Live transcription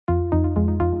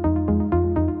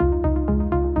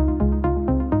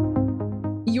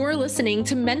listening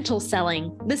to Mental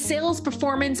Selling, the Sales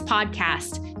Performance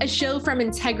Podcast, a show from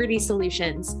Integrity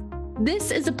Solutions. This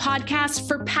is a podcast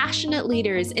for passionate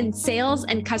leaders in sales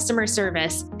and customer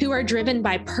service who are driven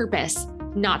by purpose,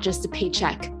 not just a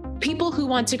paycheck. People who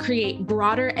want to create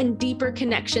broader and deeper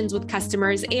connections with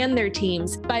customers and their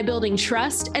teams by building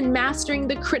trust and mastering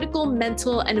the critical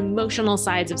mental and emotional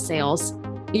sides of sales.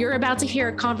 You're about to hear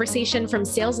a conversation from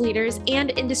sales leaders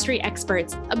and industry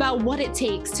experts about what it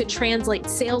takes to translate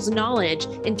sales knowledge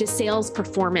into sales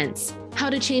performance, how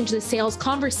to change the sales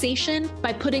conversation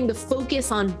by putting the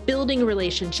focus on building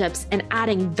relationships and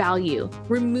adding value,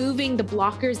 removing the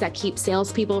blockers that keep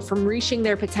salespeople from reaching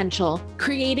their potential,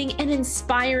 creating an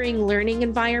inspiring learning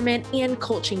environment and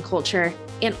coaching culture,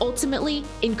 and ultimately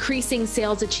increasing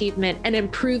sales achievement and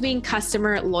improving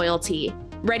customer loyalty.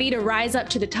 Ready to rise up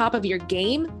to the top of your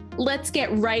game? Let's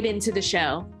get right into the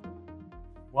show.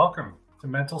 Welcome to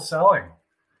Mental Selling.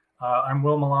 I'm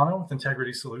Will Milano with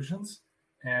Integrity Solutions,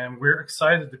 and we're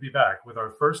excited to be back with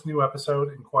our first new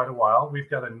episode in quite a while.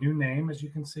 We've got a new name, as you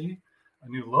can see, a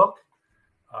new look,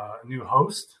 a new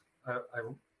host. I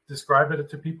describe it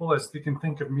to people as they can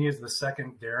think of me as the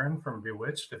second Darren from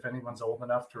Bewitched. If anyone's old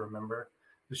enough to remember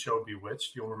the show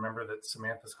Bewitched, you'll remember that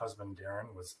Samantha's husband,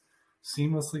 Darren, was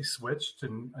seamlessly switched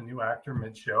to a new actor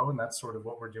mid-show, and that's sort of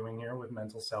what we're doing here with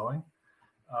Mental Selling.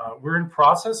 We're in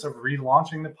process of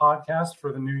relaunching the podcast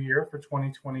for the new year for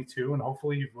 2022, and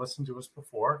hopefully you've listened to us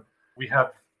before. We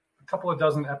have a couple of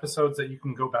dozen episodes that you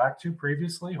can go back to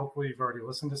previously. Hopefully you've already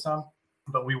listened to some,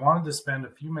 but we wanted to spend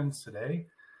a few minutes today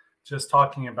just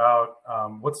talking about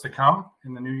what's to come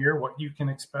in the new year, what you can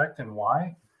expect and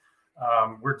why.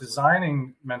 We're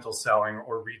designing Mental Selling,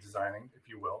 or redesigning, if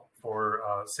you will, for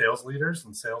sales leaders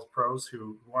and sales pros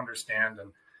who understand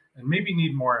and maybe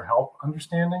need more help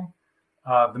understanding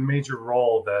the major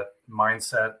role that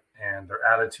mindset and their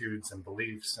attitudes and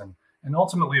beliefs and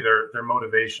ultimately their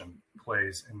motivation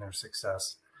plays in their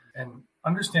success. And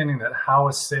understanding that how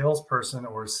a salesperson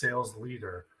or a sales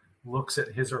leader looks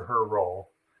at his or her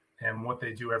role and what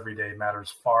they do every day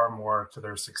matters far more to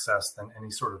their success than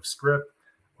any sort of script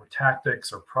or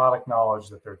tactics or product knowledge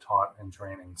that they're taught in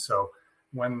training. So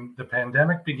when the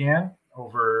pandemic began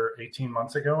over 18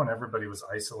 months ago and everybody was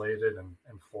isolated and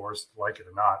forced, like it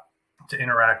or not, to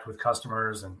interact with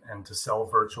customers and to sell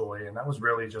virtually, and that was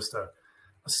really just a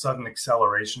sudden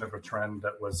acceleration of a trend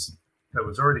that was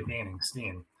already gaining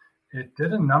steam. It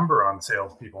did a number on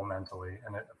salespeople mentally,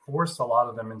 and it forced a lot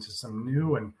of them into some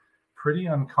new and pretty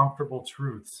uncomfortable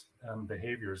truths and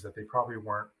behaviors that they probably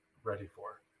weren't ready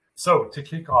for. So to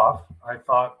kick off, I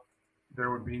thought there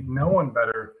would be no one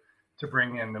better to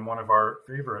bring in than one of our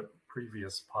favorite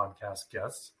previous podcast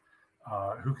guests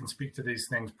who can speak to these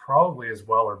things probably as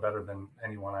well or better than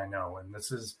anyone I know. And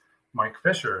this is Mike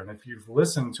Fisher. And if you've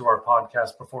listened to our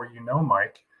podcast before, you know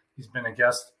Mike. He's been a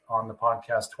guest on the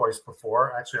podcast twice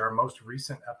before. Actually, our most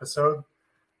recent episode,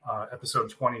 episode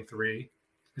 23,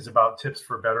 is about tips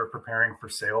for better preparing for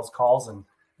sales calls and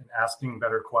asking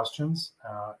better questions.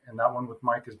 And that one with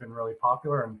Mike has been really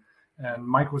popular. And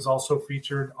Mike was also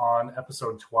featured on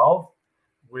episode 12,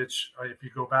 which, if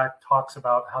you go back, talks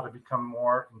about how to become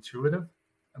more intuitive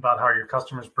about how your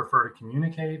customers prefer to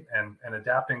communicate and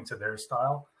adapting to their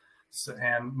style. So,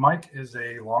 and Mike is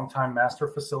a longtime master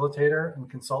facilitator and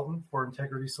consultant for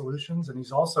Integrity Solutions. And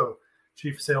he's also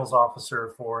chief sales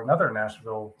officer for another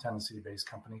Nashville, Tennessee-based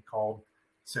company called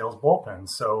Sales Bullpen.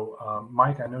 So,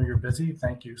 Mike, I know you're busy.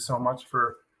 Thank you so much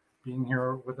for being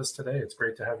here with us today. It's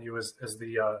great to have you as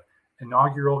the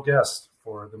inaugural guest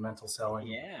for the Mental Selling.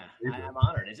 Yeah, I'm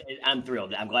honored. I'm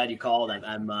thrilled. I'm glad you called.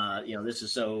 I'm this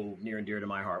is so near and dear to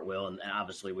my heart, Will, and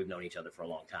obviously we've known each other for a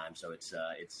long time. So it's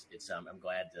I'm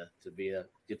glad to be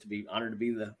honored to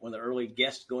be one of the early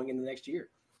guests going into the next year.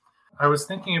 I was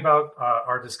thinking about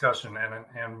our discussion,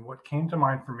 and what came to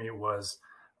mind for me was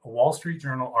a Wall Street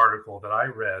Journal article that I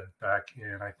read back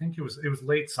in, I think it was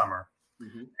late summer.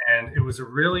 Mm-hmm. And it was a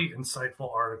really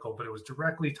insightful article, but it was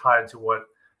directly tied to what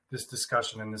this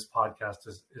discussion in this podcast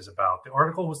is about. The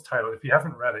article was titled, if you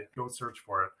haven't read it, go search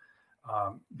for it.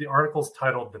 The article's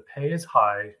titled, "The Pay is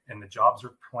High and the Jobs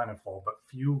Are Plentiful, but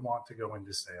Few Want to Go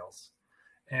into Sales."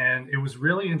 And it was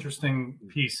really interesting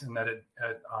piece in that it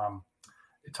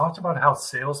talked about how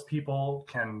salespeople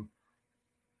can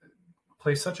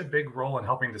play such a big role in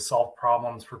helping to solve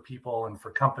problems for people and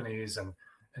for companies and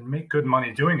make good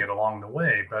money doing it along the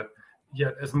way. But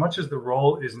yet, as much as the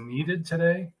role is needed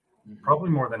today, probably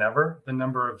more than ever, the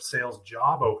number of sales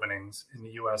job openings in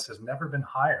the U.S. has never been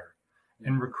higher.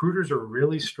 And recruiters are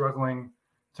really struggling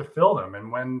to fill them.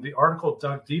 And when the article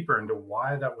dug deeper into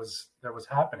why that was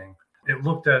happening, it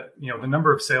looked at, the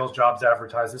number of sales jobs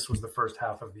advertised. This was the first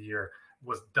half of the year,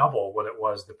 was double what it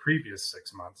was the previous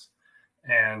 6 months.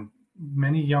 And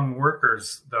many young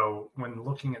workers, though, when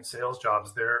looking at sales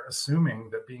jobs, they're assuming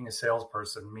that being a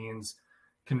salesperson means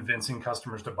convincing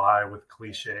customers to buy with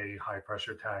cliche high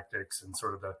pressure tactics and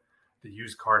sort of the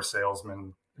used car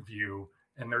salesman view.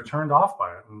 And they're turned off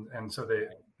by it. And so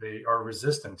they are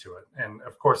resistant to it. And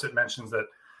of course, it mentions that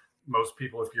most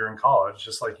people, if you're in college,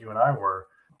 just like you and I were,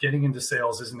 getting into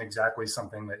sales isn't exactly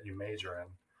something that you major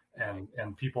in.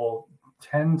 And people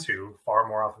tend to, far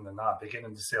more often than not, they get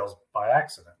into sales by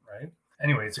accident, right?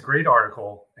 Anyway, it's a great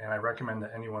article, and I recommend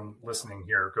that anyone listening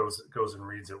here goes and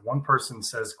reads it. One person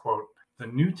says, quote, "The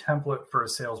new template for a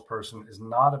salesperson is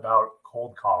not about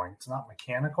cold calling. It's not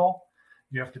mechanical.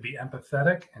 You have to be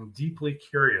empathetic and deeply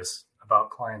curious about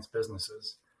clients'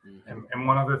 businesses." Mm-hmm. And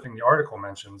one other thing the article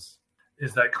mentions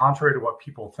is that, contrary to what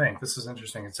people think, this is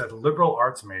interesting. It said liberal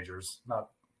arts majors, not,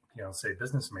 say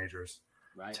business majors,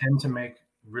 right, tend to make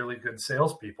really good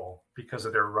salespeople because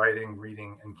of their writing,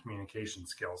 reading, and communication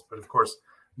skills. But of course,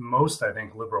 most, I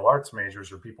think, liberal arts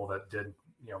majors or people that did,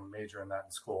 major in that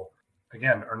in school,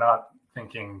 again, are not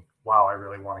thinking, wow, I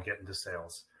really want to get into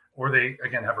sales. Or they,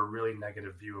 again, have a really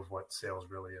negative view of what sales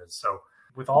really is. So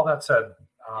with all that said,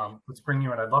 let's bring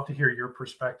you in. I'd love to hear your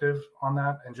perspective on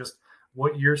that and just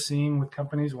what you're seeing with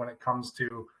companies when it comes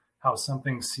to how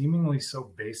something seemingly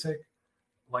so basic,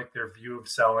 like their view of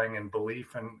selling and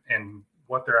belief and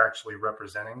what they're actually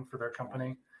representing for their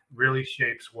company, really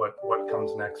shapes what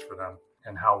comes next for them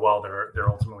and how well they're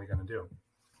ultimately going to do.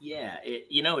 Yeah,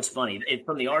 it's funny.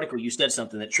 From the article, you said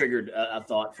something that triggered a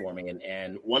thought for me.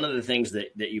 And one of the things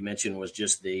that you mentioned was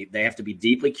just they have to be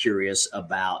deeply curious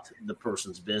about the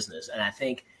person's business. And I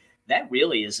think that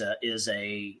really is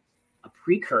a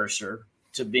precursor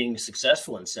to being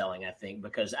successful in selling, I think,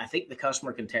 because I think the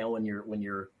customer can tell when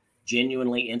you're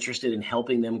genuinely interested in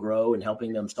helping them grow and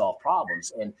helping them solve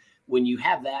problems. And when you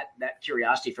have that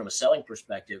curiosity from a selling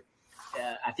perspective,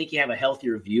 I think you have a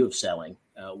healthier view of selling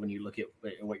when you look at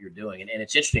what you're doing. And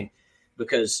it's interesting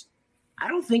because I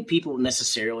don't think people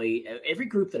necessarily, every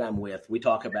group that I'm with, we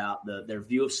talk about their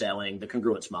view of selling, the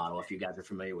congruence model, if you guys are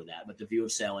familiar with that, but the view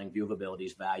of selling, view of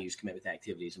abilities, values, commitment to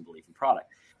activities, and belief in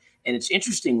product. And it's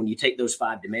interesting when you take those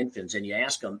 5 dimensions and you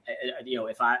ask them,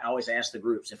 if I always ask the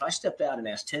groups, if I stepped out and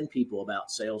asked 10 people about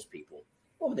salespeople,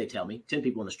 what would they tell me? 10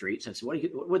 people in the streets. I said,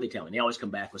 what would they tell me? And they always come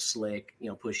back with slick,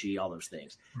 pushy, all those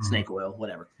things, snake oil,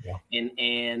 whatever. Yeah.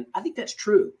 And I think that's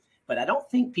true, but I don't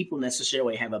think people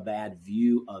necessarily have a bad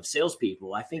view of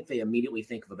salespeople. I think they immediately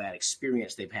think of a bad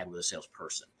experience they've had with a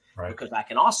salesperson. Right. Because I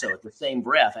can also, at the same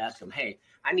breath, ask them, hey,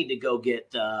 I need to go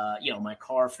get, my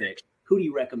car fixed. Who do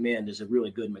you recommend is a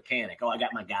really good mechanic? Oh, I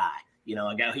got my guy.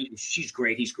 She's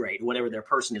great. He's great. Whatever their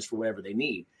person is for whatever they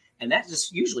need. And that's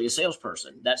just usually a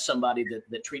salesperson. That's somebody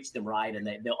that treats them right, and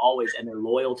they'll always, and they're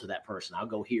loyal to that person. I'll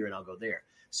go here and I'll go there.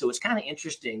 So it's kind of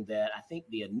interesting that I think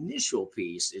the initial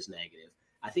piece is negative.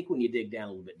 I think when you dig down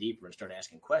a little bit deeper and start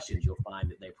asking questions, you'll find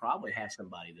that they probably have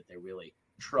somebody that they really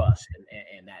trust,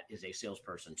 and that is a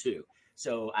salesperson too.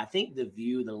 So I think the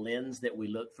lens that we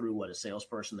look through what a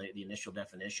salesperson, the initial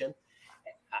definition.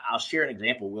 I'll share an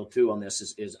example, Will, too, on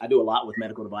this is I do a lot with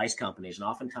medical device companies, and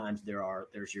oftentimes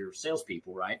there's your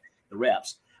salespeople, right, the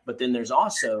reps, but then there's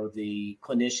also the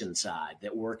clinician side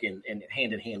that work in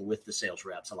hand in hand with the sales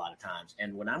reps a lot of times.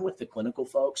 And when I'm with the clinical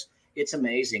folks, it's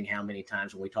amazing how many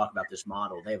times when we talk about this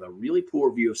model, they have a really poor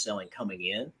view of selling coming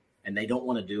in, and they don't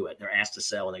want to do it. They're asked to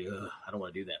sell, and they go, I don't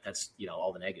want to do that. That's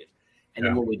all the negatives. And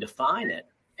then when we define it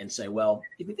and say, well,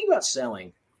 if you think about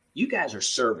selling, you guys are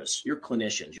service, you're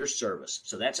clinicians, you're service.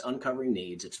 So that's uncovering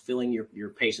needs, it's filling your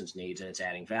patient's needs, and it's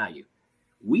adding value.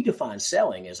 We define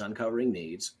selling as uncovering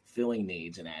needs, filling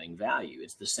needs, and adding value.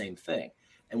 It's the same thing.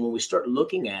 And when we start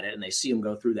looking at it and they see them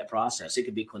go through that process, it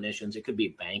could be clinicians, it could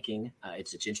be banking.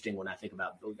 It's interesting when I think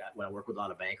about when I work with a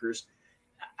lot of bankers.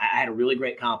 I had a really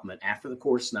great compliment after the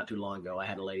course not too long ago. I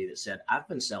had a lady that said, I've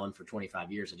been selling for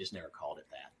 25 years. I just never called it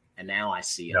that. And now I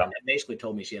see it. Yeah. And it basically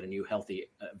told me she had a new healthy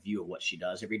view of what she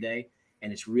does every day.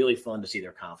 And it's really fun to see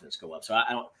their confidence go up. So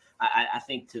I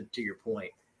think to your point,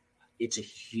 it's a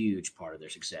huge part of their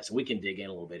success. And we can dig in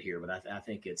a little bit here, but I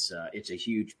think it's a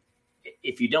huge,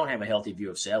 if you don't have a healthy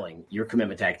view of selling, your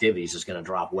commitment to activities is going to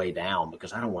drop way down,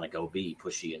 because I don't want to go be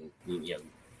pushy and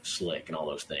slick and all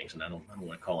those things. And I don't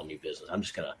want to call them new business. I'm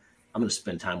going to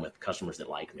spend time with customers that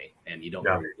like me, and you don't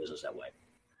grow your business that way.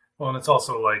 Well, and it's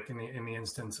also like in the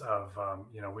instance of,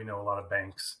 we know a lot of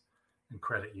banks and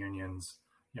credit unions.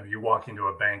 You walk into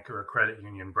a bank or a credit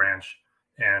union branch,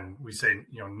 and we say,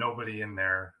 nobody in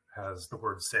there has the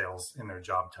word sales in their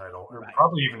job title, or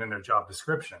probably even in their job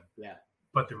description. Yeah.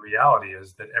 But the reality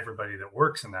is that everybody that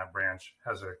works in that branch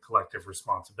has a collective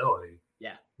responsibility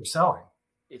for selling.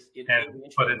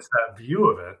 But it's that view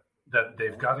of it that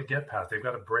they've got to get past. They've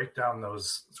got to break down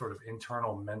those sort of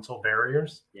internal mental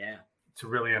barriers to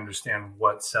really understand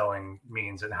what selling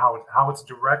means and how it's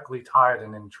directly tied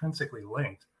and intrinsically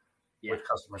linked with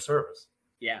customer service.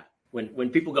 Yeah. When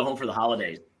people go home for the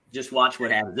holidays, just watch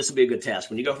what happens. This will be a good test.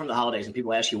 When you go from the holidays and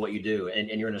people ask you what you do and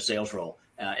you're in a sales role,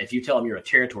 if you tell them you're a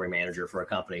territory manager for a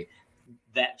company,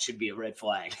 that should be a red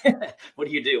flag. What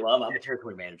do you do? Well, I'm a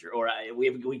territory manager. Or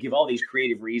we give all these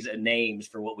creative names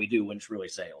for what we do when it's really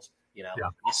sales.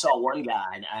 I saw one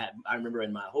guy, and I remember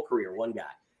in my whole career, one guy,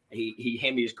 he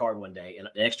handed me his card one day, and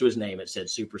next to his name, it said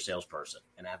super salesperson.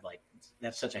 And I'm like,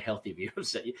 that's such a healthy view.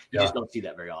 You just don't see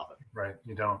that very often. Right.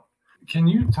 You don't. Can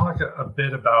you talk a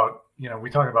bit about, we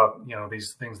talk about,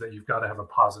 these things that you've got to have a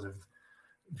positive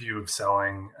view of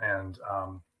selling and,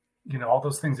 all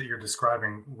those things that you're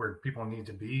describing where people need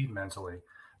to be mentally.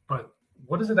 But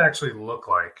what does it actually look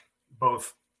like,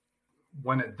 both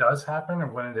when it does happen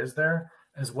and when it is there,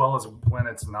 as well as when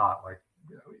it's not? Like,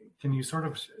 can you sort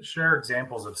of share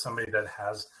examples of somebody that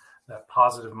has that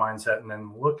positive mindset and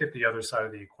then look at the other side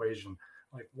of the equation?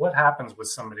 Like, what happens with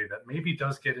somebody that maybe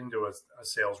does get into a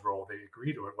sales role? They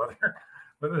agree to it,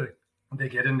 whether they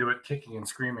get into it kicking and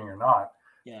screaming or not.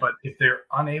 Yeah. But if they're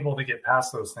unable to get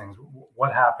past those things,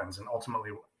 what happens? And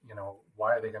ultimately,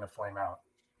 why are they going to flame out?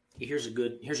 Here's a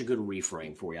good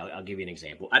reframe for you. I'll give you an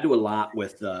example. I do a lot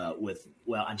with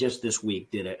I just this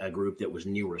week did a group that was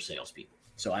newer salespeople.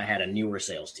 So I had a newer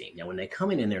sales team. Now, when they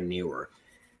come in and they're newer,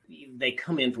 they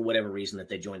come in for whatever reason that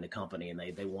they joined the company and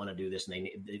they want to do this and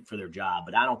they for their job,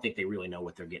 but I don't think they really know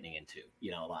what they're getting into,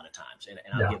 a lot of times. And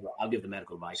I'll give the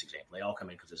medical advice example. They all come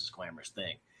in because this is a glamorous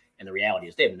thing. And the reality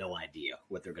is they have no idea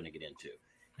what they're going to get into.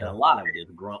 And a lot of it is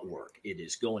grunt work. It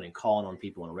is going and calling on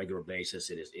people on a regular basis.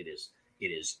 It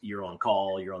is you're on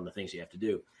call, you're on the things you have to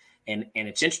do. And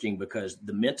it's interesting because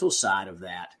the mental side of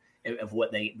that, of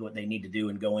what they need to do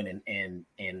and go in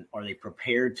and are they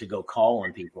prepared to go call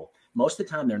on people? Most of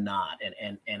the time they're not.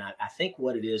 And I think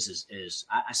what it is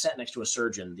I sat next to a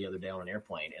surgeon the other day on an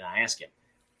airplane and I asked him,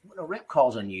 when a rep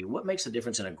calls on you, what makes the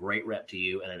difference in a great rep to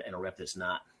you and a rep that's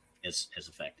not as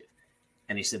effective?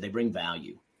 And he said, they bring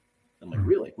value. I'm like,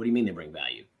 really? What do you mean they bring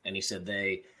value? And he said,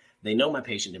 they know my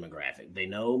patient demographic. They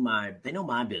know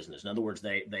my business. In other words,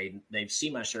 they see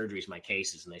my surgeries, my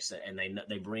cases, and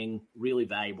they bring really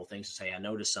valuable things to say, I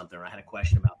noticed something, or I had a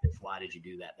question about this. Why did you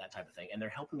do that? That type of thing. And they're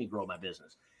helping me grow my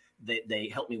business.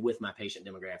 They help me with my patient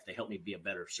demographic. They help me be a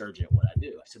better surgeon at what I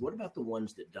do. I said, what about the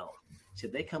ones that don't? He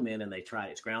said, they come in and they try,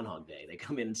 it's Groundhog Day. They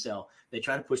come in and sell, they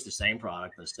try to push the same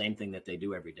product, the same thing that they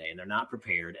do every day. And they're not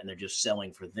prepared and they're just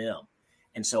selling for them.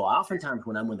 And so oftentimes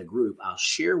when I'm with a group, I'll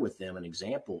share with them an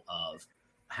example of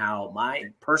how my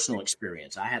personal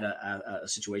experience. I had a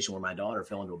situation where my daughter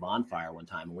fell into a bonfire one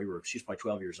time and she was probably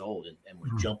 12 years old and was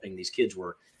jumping. These kids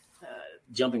were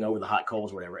jumping over the hot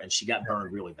coals or whatever. And she got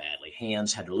burned really badly.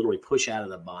 Hands had to literally push out of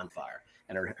the bonfire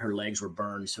and her legs were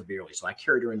burned severely. So I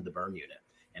carried her into the burn unit.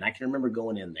 And I can remember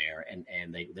going in there and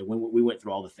we went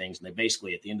through all the things. And they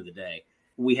basically, at the end of the day,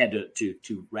 we had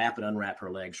to wrap and unwrap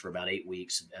her legs for about 8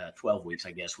 weeks, 12 weeks,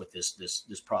 I guess, with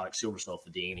this product, silver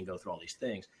sulfidine, and go through all these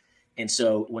things. And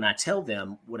so when I tell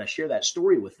them, when I share that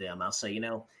story with them, I'll say,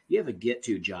 you have a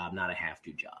get-to job, not a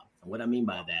have-to job. And what I mean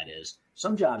by that is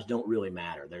some jobs don't really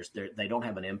matter. They don't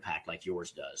have an impact like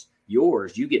yours does.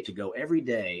 Yours, you get to go every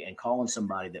day and call on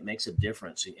somebody that makes a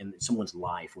difference in someone's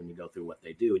life when you go through what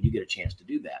they do, and you get a chance to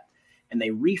do that. And they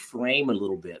reframe a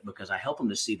little bit because I help them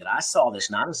to see that I saw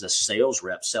this not as a sales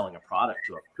rep selling a product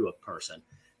to a person,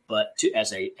 but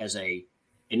as an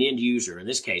end user, in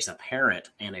this case, a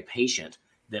parent and a patient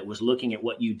that was looking at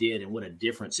what you did and what a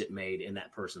difference it made in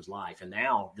that person's life. And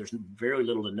now there's very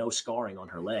little to no scarring on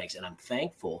her legs. And I'm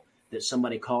thankful that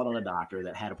somebody called on a doctor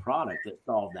that had a product that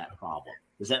solved that problem.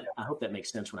 I hope that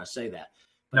makes sense when I say that.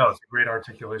 No, it's a great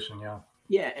articulation. Yeah.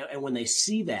 Yeah. And when they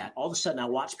see that, all of a sudden I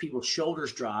watch people's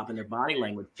shoulders drop and their body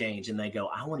language change and they go,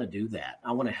 I want to do that.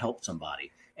 I want to help somebody.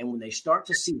 And when they start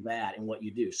to see that in what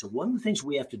you do. So one of the things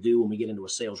we have to do when we get into a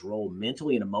sales role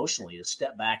mentally and emotionally is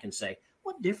step back and say,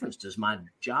 what difference does my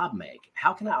job make?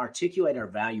 How can I articulate our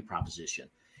value proposition?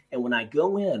 And when I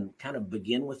go in, kind of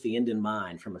begin with the end in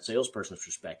mind from a salesperson's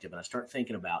perspective, and I start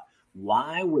thinking about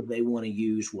why would they want to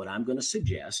use what I'm going to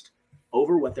suggest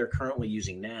over what they're currently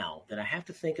using now, then I have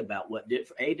to think about what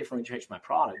A, differentiates my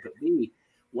product, but B,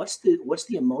 what's the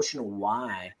emotional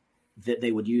why that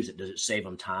they would use it? Does it save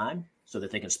them time so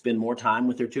that they can spend more time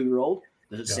with their 2-year-old?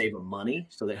 Does it save them money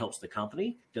so that helps the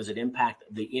company? Does it impact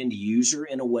the end user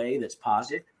in a way that's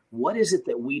positive? What is it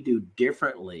that we do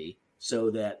differently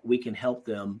so that we can help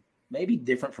them maybe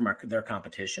different from their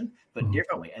competition, but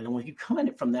differently. And then when you come at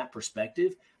it from that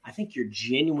perspective, I think you're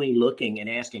genuinely looking and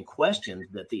asking questions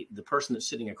that the person that's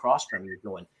sitting across from you is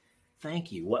going,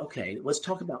 thank you. Well, okay, let's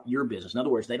talk about your business. In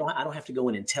other words, I don't have to go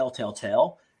in and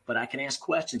tell, but I can ask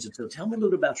questions. And so tell me a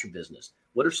little bit about your business.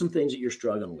 What are some things that you're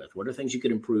struggling with? What are things you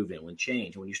could improve in,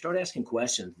 change? And when you start asking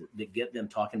questions that get them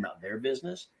talking about their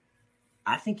business,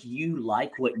 I think you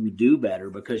like what you do better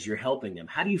because you're helping them.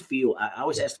 How do you feel? I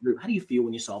always ask the group, how do you feel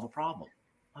when you solve a problem?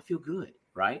 I feel good,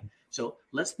 right? So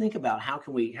let's think about how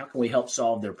can we help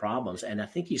solve their problems? And I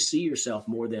think you see yourself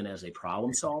more than as a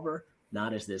problem solver,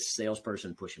 not as this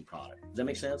salesperson pushing product. Does that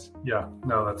make sense? Yeah,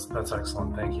 no, that's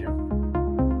excellent. Thank you.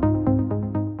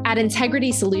 At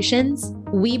Integrity Solutions,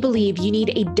 we believe you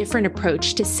need a different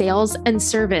approach to sales and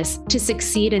service to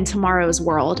succeed in tomorrow's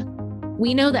world.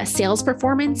 We know that sales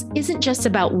performance isn't just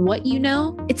about what you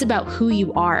know, it's about who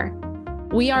you are.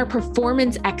 We are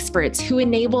performance experts who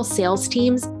enable sales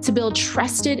teams to build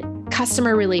trusted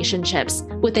customer relationships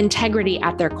with integrity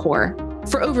at their core.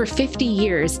 For over 50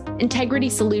 years, Integrity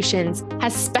Solutions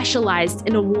has specialized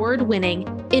in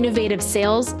award-winning, innovative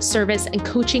sales, service, and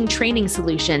coaching training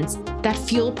solutions that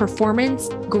fuel performance,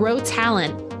 grow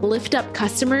talent, lift up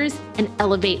customers, and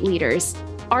elevate leaders.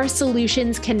 Our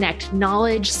solutions connect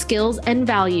knowledge, skills, and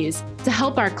values to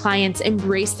help our clients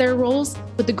embrace their roles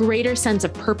with a greater sense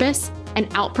of purpose and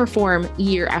outperform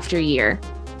year after year.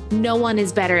 No one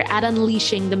is better at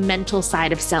unleashing the mental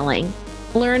side of selling.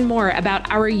 Learn more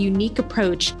about our unique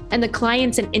approach and the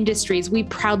clients and industries we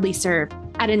proudly serve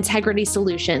at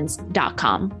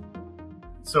integritysolutions.com.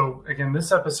 So again,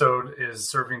 this episode is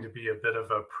serving to be a bit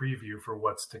of a preview for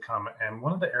what's to come. And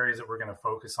one of the areas that we're going to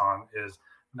focus on is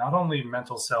not only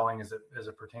mental selling as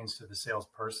it pertains to the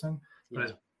salesperson, but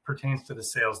as it pertains to the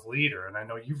sales leader. And I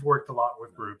know you've worked a lot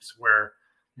with groups where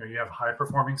you have a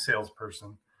high-performing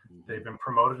salesperson. They've been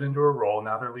promoted into a role.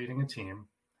 Now they're leading a team.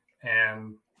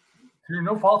 And through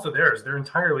no fault of theirs, they're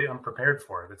entirely unprepared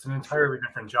for it. It's an entirely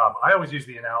different job. I always use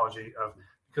the analogy of,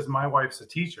 because my wife's a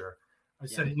teacher, I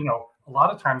said, a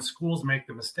lot of times schools make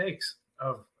the mistake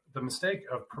of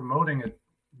promoting a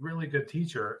really good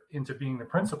teacher into being the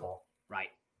principal. Right.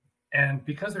 And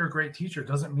because they're a great teacher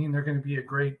doesn't mean they're going to be a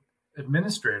great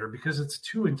administrator, because it's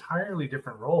two entirely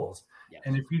different roles. Yes.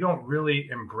 And if you don't really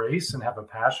embrace and have a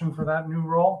passion for that new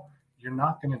role, you're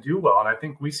not going to do well. And I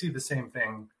think we see the same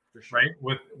thing, right,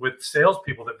 with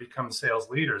salespeople that become sales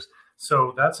leaders.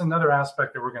 So that's another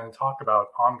aspect that we're going to talk about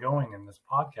ongoing in this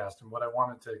podcast. And what I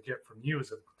wanted to get from you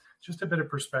is just a bit of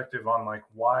perspective on like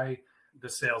why the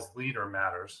sales leader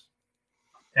matters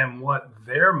and what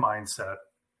their mindset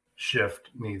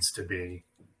shift needs to be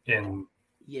in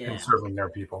serving their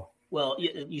people. Well,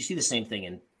 you see the same thing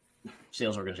in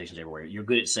sales organizations everywhere. You're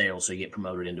good at sales, so you get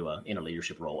promoted into a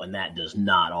leadership role, and that does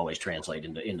not always translate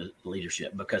into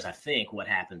leadership, because I think what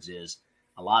happens is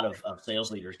a lot of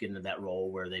sales leaders get into that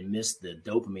role where they miss the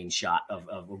dopamine shot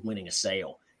of winning a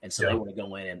sale, and so they want to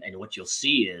go in, and what you'll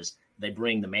see is they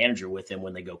bring the manager with them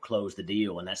when they go close the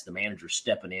deal, and that's the manager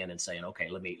stepping in and saying, okay,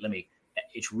 let me.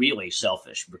 It's really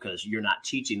selfish because you're not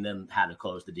teaching them how to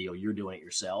close the deal. You're doing it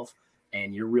yourself,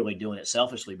 and you're really doing it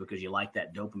selfishly because you like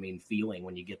that dopamine feeling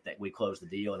when you get that we closed the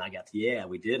deal and I got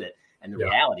we did it. And the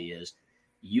reality is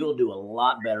you'll do a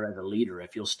lot better as a leader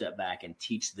if you'll step back and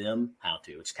teach them how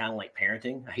to. It's kind of like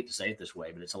parenting. I hate to say it this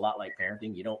way, but it's a lot like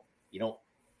parenting. You don't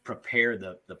prepare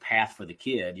the path for the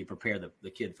kid. You prepare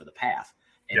the kid for the path.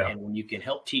 And when you can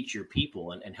help teach your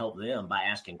people and help them by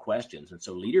asking questions. And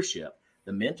so leadership,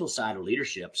 the mental side of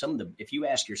leadership, if you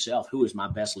ask yourself, who is my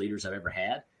best leaders I've ever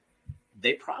had?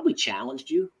 They probably challenged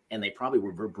you, and they probably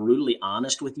were brutally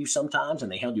honest with you sometimes,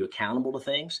 and they held you accountable to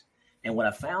things. And what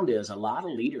I found is a lot of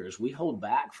leaders, we hold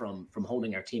back from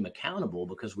holding our team accountable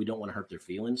because we don't want to hurt their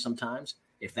feelings sometimes.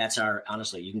 If that's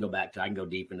honestly, you can go back to, I can go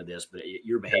deep into this, but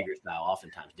your behavior style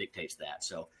oftentimes dictates that.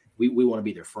 So we want to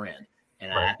be their friend.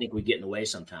 And I think we get in the way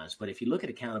sometimes. But if you look at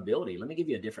accountability, let me give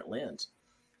you a different lens.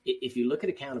 If you look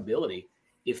at accountability,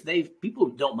 people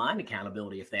don't mind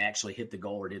accountability if they actually hit the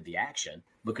goal or did the action,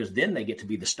 because then they get to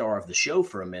be the star of the show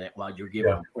for a minute while you're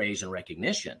giving them praise and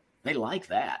recognition. They like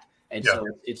that. And so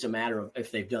it's a matter of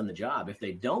if they've done the job. If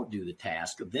they don't do the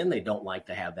task, then they don't like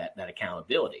to have that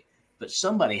accountability. But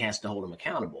somebody has to hold them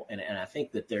accountable. And I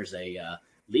think that there's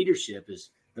leadership is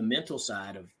the mental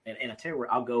side of, and I tell you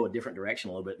where I'll go a different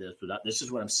direction a little bit. This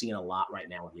is what I'm seeing a lot right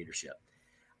now with leadership.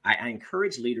 I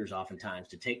encourage leaders oftentimes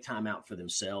to take time out for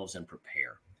themselves and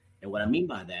prepare. And what I mean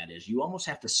by that is you almost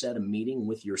have to set a meeting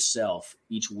with yourself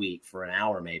each week for an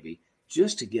hour maybe,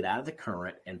 just to get out of the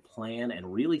current and plan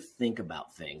and really think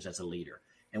about things as a leader.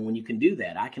 And when you can do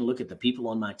that, I can look at the people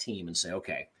on my team and say,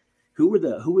 okay,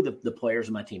 who are the players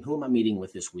in my team? Who am I meeting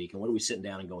with this week? And what are we sitting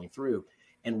down and going through?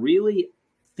 And really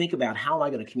think about how am I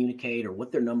going to communicate or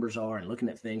what their numbers are and looking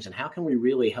at things and how can we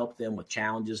really help them with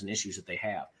challenges and issues that they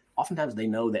have. Oftentimes they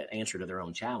know that answer to their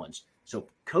own challenge. So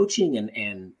coaching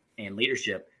and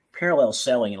leadership parallel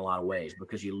selling in a lot of ways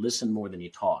because you listen more than you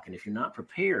talk. And if you're not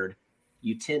prepared,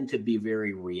 you tend to be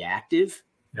very reactive,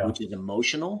 which is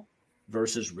emotional,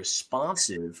 versus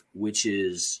responsive, which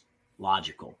is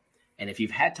logical. And if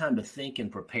you've had time to think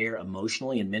and prepare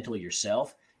emotionally and mentally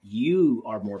yourself, you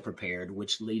are more prepared,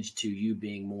 which leads to you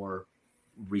being more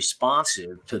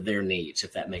responsive to their needs,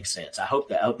 if that makes sense. I hope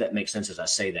that makes sense as I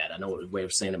say that. I know it's a way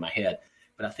of saying it in my head,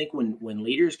 but I think when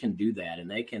leaders can do that and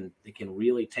they can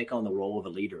really take on the role of a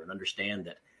leader and understand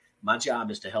that my job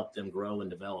is to help them grow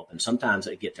and develop. And sometimes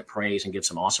they get to praise and get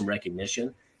some awesome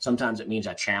recognition. Sometimes it means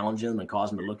I challenge them and cause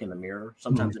them to look in the mirror.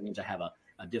 Sometimes it means I have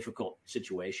a difficult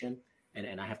situation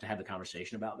and I have to have a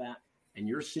conversation about that. And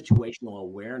your situational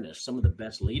awareness, some of the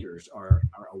best leaders are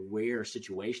aware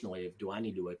situationally of, do I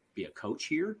need to be a coach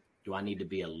here? Do I need to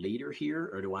be a leader here?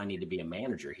 Or do I need to be a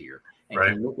manager here? And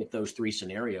can look at those three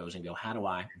scenarios and go, how do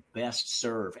I best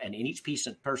serve? And each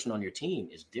person on your team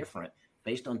is different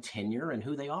based on tenure and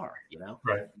who they are,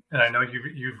 Right. And I know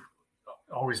you've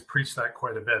always preached that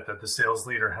quite a bit, that the sales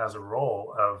leader has a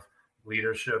role of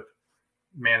leadership,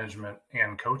 management,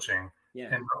 and coaching. Yeah.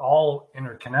 And they're all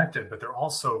interconnected, but they're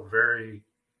also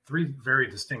three very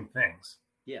distinct things.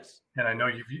 Yes. And I know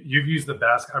you've used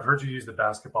I've heard you use the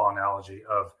basketball analogy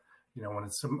of,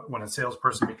 when a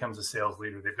salesperson becomes a sales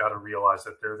leader, they've got to realize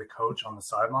that they're the coach on the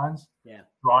sidelines,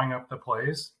 drawing up the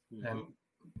plays, and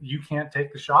you can't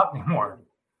take the shot anymore.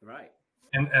 Right.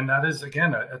 And that is,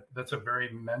 again, that's a very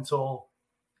mental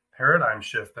paradigm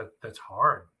shift that's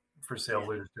hard for sales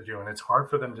leaders to do. And it's hard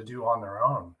for them to do on their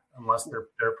own unless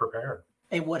they're prepared.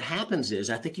 And what happens is,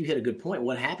 I think you hit a good point.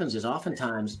 What happens is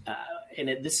oftentimes,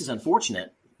 this is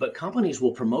unfortunate, but companies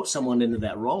will promote someone into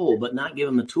that role, but not give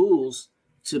them the tools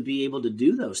to be able to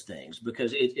do those things,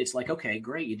 because it's like, okay,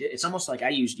 great. You did. It's almost like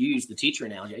you used the teacher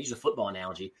analogy. I use a football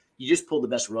analogy. You just pulled the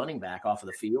best running back off of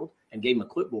the field and gave him a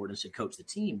clipboard and said, coach the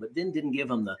team, but then didn't give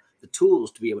them the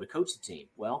tools to be able to coach the team.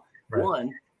 Well,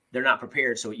 one, they're not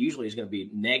prepared. So it usually is going to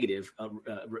be negative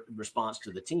response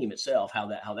to the team itself, how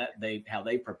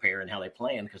they prepare and how they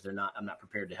plan, because I'm not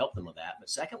prepared to help them with that. But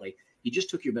secondly, you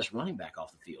just took your best running back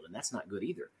off the field, and that's not good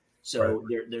either. So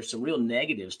there's some real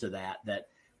negatives to that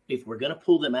if we're going to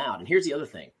pull them out. And here's the other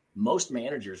thing. Most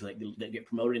managers that get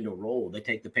promoted into a role, they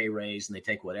take the pay raise and they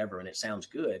take whatever, and it sounds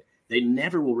good. They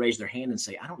never will raise their hand and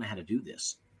say, I don't know how to do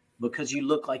this, because you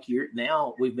look like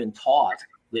we've been taught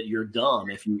that you're dumb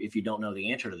if you don't know the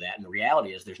answer to that. And the reality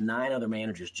is there's 9 other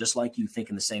managers just like you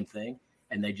thinking the same thing,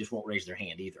 and they just won't raise their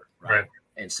hand either. Right.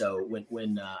 And so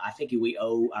when I think we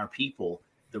owe our people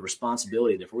the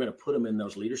responsibility that if we're going to put them in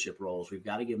those leadership roles, we've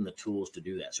got to give them the tools to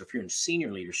do that. So if you're in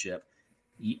senior leadership,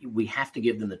 we have to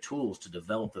give them the tools to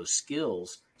develop those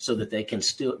skills so that they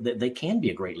can be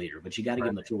a great leader, but you got to give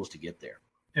them the tools to get there.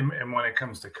 And when it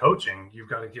comes to coaching, you've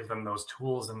got to give them those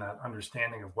tools and that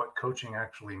understanding of what coaching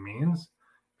actually means,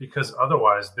 because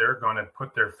otherwise they're going to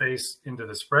put their face into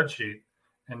the spreadsheet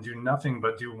and do nothing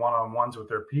but do one-on-ones with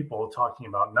their people talking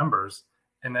about numbers,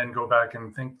 and then go back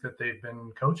and think that they've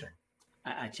been coaching.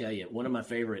 I tell you, one of my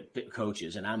favorite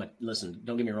coaches, and listen,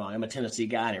 don't get me wrong, I'm a Tennessee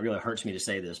guy, and it really hurts me to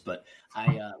say this, but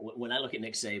when I look at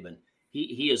Nick Saban,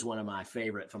 he is one of my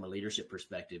favorite from a leadership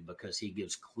perspective, because he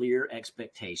gives clear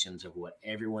expectations of what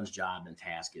everyone's job and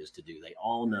task is to do. They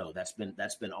all know that's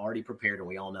been already prepared, and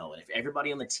we all know. And if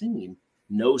everybody on the team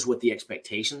knows what the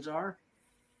expectations are,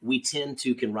 we tend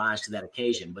to can rise to that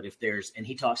occasion. But and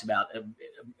he talks about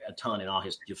a ton in all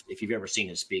his, if you've ever seen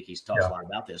him speak, he talks a lot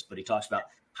about this, but he talks about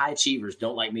high achievers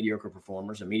don't like mediocre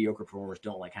performers, and mediocre performers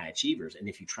don't like high achievers. And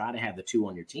if you try to have the two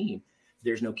on your team,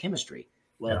 there's no chemistry.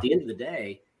 Well, at the end of the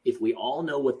day, if we all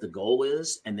know what the goal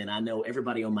is, and then I know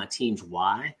everybody on my team's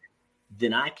why,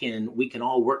 then we can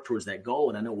all work towards that goal.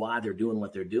 And I know why they're doing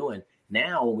what they're doing.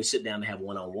 Now, when we sit down to have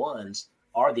one-on-ones,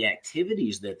 are the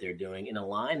activities that they're doing in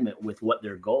alignment with what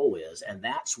their goal is? And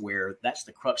that's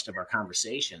the crux of our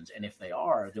conversations. And if they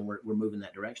are, then we're moving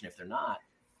that direction. If they're not,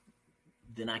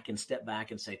 then I can step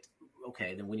back and say,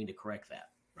 okay, then we need to correct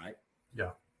that. Right. Yeah.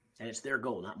 And it's their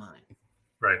goal, not mine.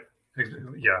 Right.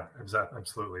 Yeah, exactly.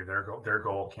 Absolutely. Their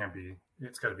goal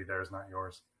it's got to be theirs, not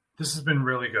yours. This has been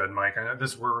really good, Mike. I know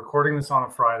we're recording this on a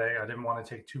Friday. I didn't want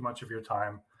to take too much of your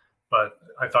time, but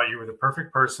I thought you were the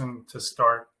perfect person to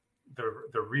start the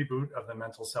reboot of the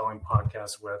Mental Selling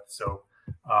podcast with. So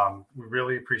we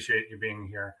really appreciate you being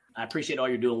here. I appreciate all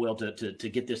you're doing, Will, to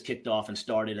get this kicked off and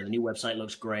started. And the new website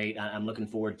looks great. I'm looking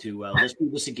forward to let's do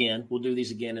this again. We'll do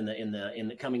these again in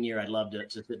the coming year. I'd love to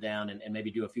sit down and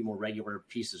maybe do a few more regular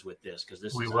pieces with this, because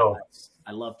this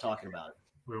I love talking about it.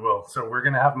 We will. So we're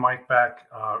going to have Mike back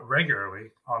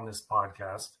regularly on this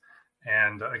podcast.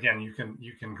 And again, you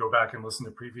can go back and listen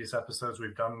to previous episodes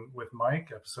we've done with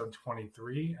Mike, episode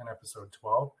 23 and episode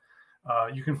 12.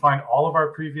 You can find all of our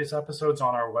previous episodes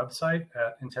on our website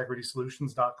at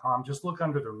integritysolutions.com. Just look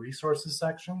under the resources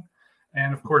section.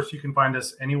 And of course, you can find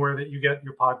us anywhere that you get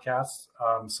your podcasts.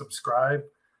 Subscribe,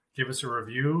 give us a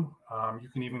review. You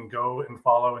can even go and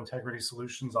follow Integrity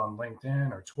Solutions on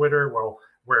LinkedIn or Twitter,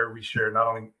 where we share not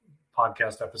only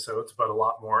podcast episodes, but a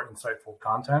lot more insightful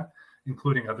content,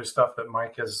 including other stuff that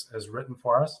Mike has written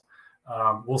for us.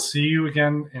 We'll see you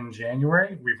again in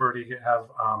January. We've already have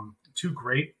 2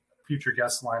 great future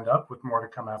guests lined up, with more to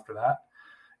come after that.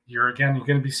 You're going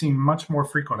to be seeing much more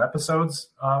frequent episodes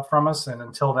from us. And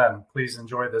until then, please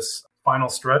enjoy this final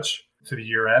stretch to the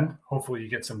year end. Hopefully you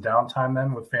get some downtime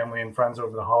then with family and friends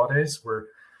over the holidays.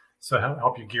 So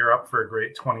help you gear up for a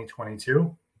great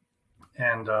 2022.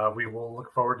 And we will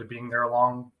look forward to being there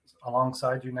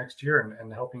alongside you next year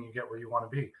and helping you get where you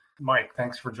want to be. Mike,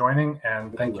 thanks for joining,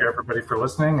 and thank you everybody for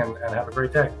listening, and have a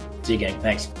great day. See you, gang.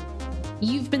 Thanks.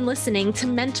 You've been listening to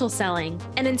Mental Selling,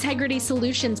 an Integrity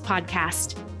Solutions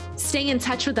podcast. Stay in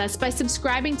touch with us by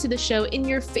subscribing to the show in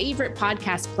your favorite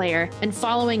podcast player and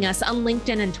following us on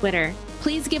LinkedIn and Twitter.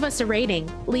 Please give us a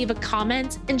rating, leave a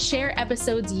comment, and share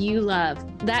episodes you love.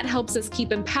 That helps us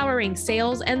keep empowering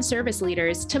sales and service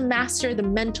leaders to master the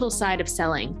mental side of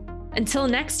selling. Until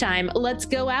next time, let's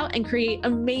go out and create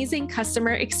amazing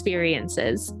customer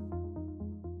experiences.